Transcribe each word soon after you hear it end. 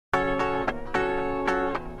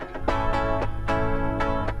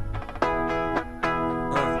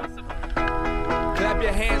clap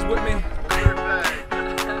your hands with me.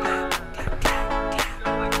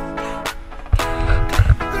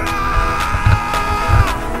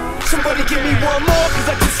 Somebody give me one more, cause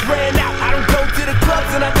I just ran out. I don't go to the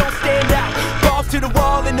clubs and I don't stand out. Balls to the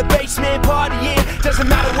wall in the basement, partying. Doesn't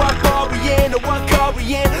matter what bar we in or what car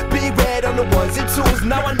we in. Big red on the ones and twos.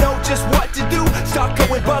 Now I know just what to do. Start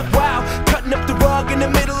going buck wild, cutting up the rug in the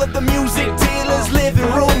middle of the music dealer's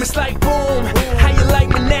living room. It's like boom, how you like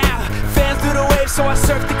me now? Fans do the wave, so I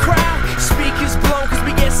surf the crowd. Speakers blown, cause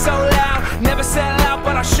we get so loud. Never sell out,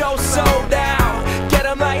 but our show sold out. Get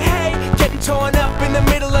 'em like, hey, getting torn up in the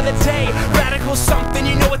middle of the day. Radical something,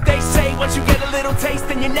 you know what they say. Once you get a little taste,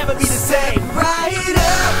 then you'll never be the same. Right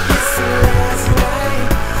up, it's the last night.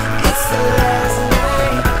 It's the last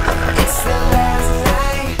night. It's the last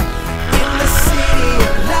night in the city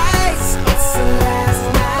of lights. It's the last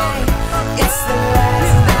night. It's the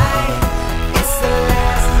last night. It's the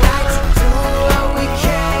last night to do what we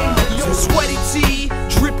came to do. Yo, sweaty tee,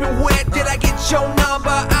 dripping wet. Did I get your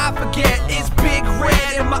number? I forget. It's big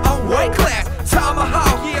red in my own white class.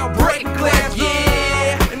 Tomahawk, yeah, break glass,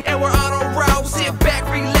 yeah. And we're on a roll. Sit back,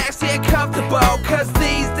 relax, get comfortable. Cause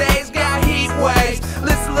these days got heat waves.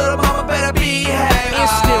 Listen, little mama, better behave.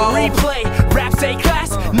 Instant replay, raps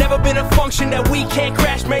A-class. Never been a function that we can't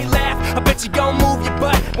crash, may laugh. I bet you gon' move your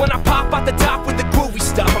butt when I pop out the top with the groovy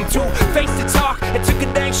stuff. I'm two-faced to talk and took a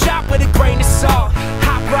dang shot with a grain of salt.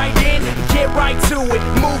 Hop right in, get right to it,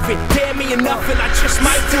 move it. Dare me enough and I just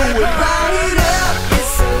might do it. Right up,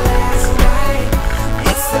 it's the last night.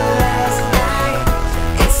 It's the last night.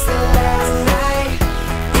 It's the last night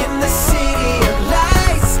in the city of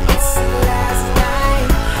lights. It's the last night.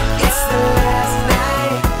 It's the last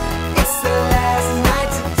night. It's the last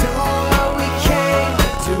night to do what we came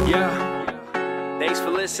to do. Yeah, thanks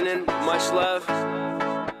for listening. Much love.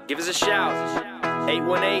 Give us a shout.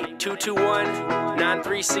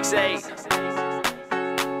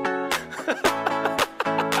 818-221-9368.